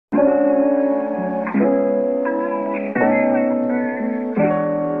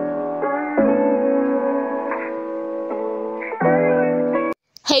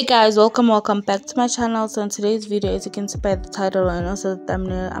Hey guys, welcome back to my channel. So in today's video, as you can see by the title and also the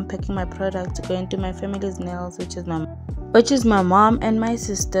thumbnail, I'm packing my product to go and do my family's nails, which is my mom and my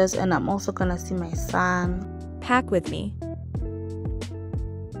sisters, and I'm also gonna see my son. Pack with me.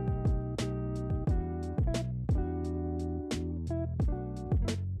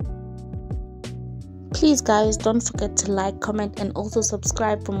 Please guys, don't forget to like, comment, and also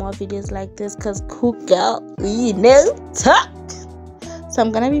subscribe for more videos like this, because cool girl, we know talk. So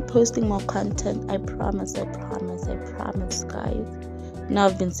I'm gonna be posting more content. I promise guys. Now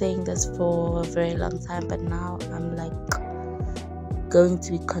I've been saying this for a very long time, but now I'm like going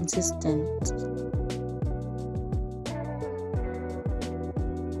to be consistent.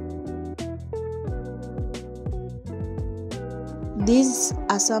 These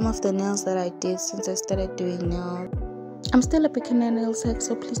are some of the nails that I did since I started doing nails. I'm still a beginner nail tech,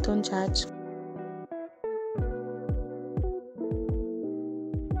 so please don't judge.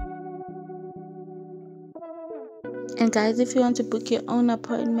 And guys, if you want to book your own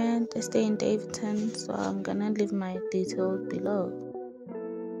appointment, I stay in Davidson, so I'm gonna leave my details below.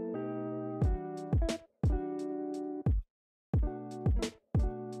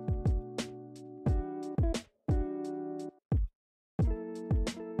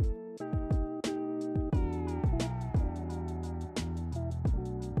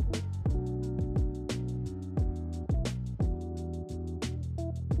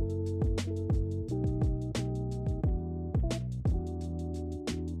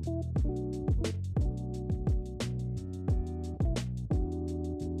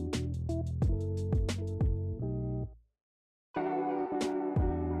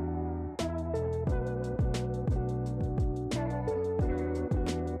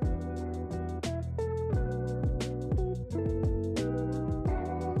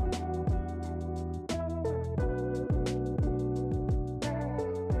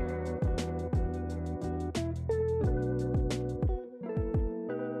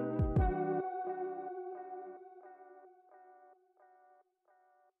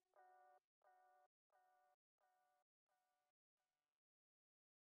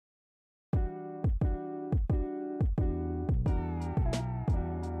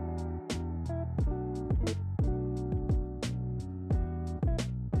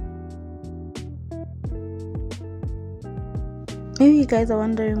 Maybe you guys are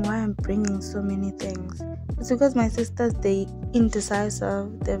wondering why I'm bringing so many things. It's because my sisters, they're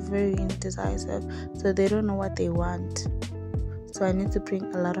very indecisive, so they don't know what they want. So I need to bring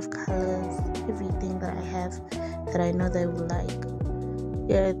a lot of colors, everything that I have that I know they will like.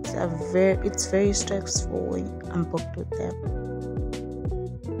 Yeah, it's very stressful when I'm booked with them.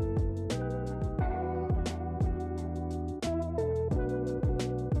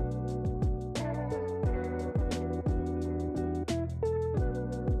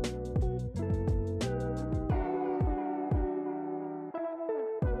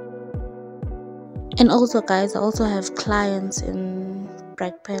 And also guys, I also have clients in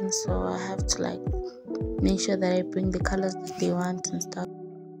Brakpan, so I have to like make sure that I bring the colors that they want and stuff.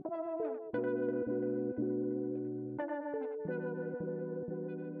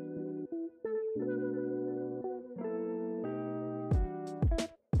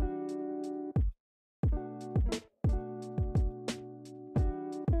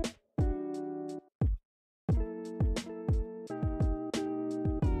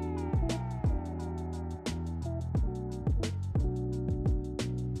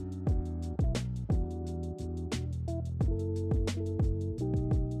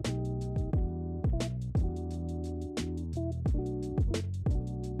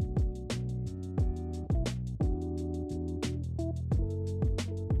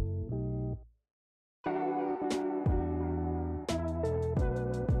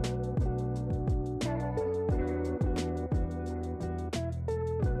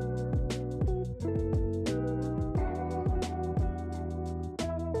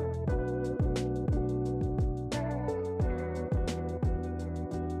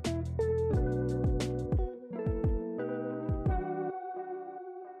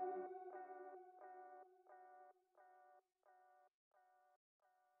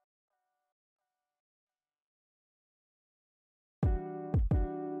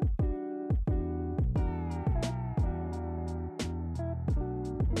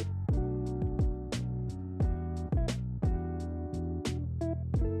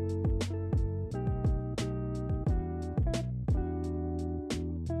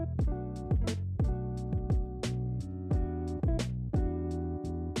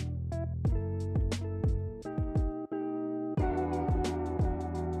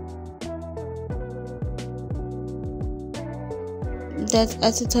 That's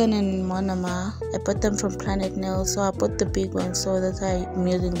acetone and monomer. I bought them from Planet Nail, so I bought the big ones, so that's why I'm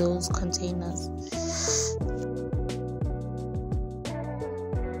using those containers.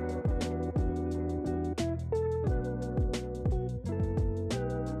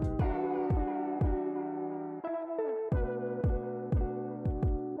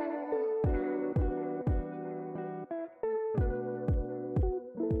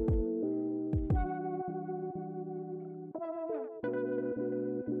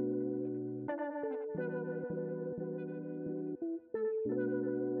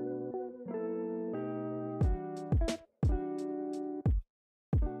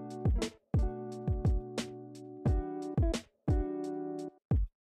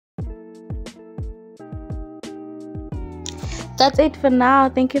 That's it for now.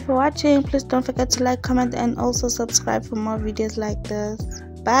 Thank you for watching. Please don't forget to like, comment, and also subscribe for more videos like this.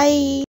 Bye.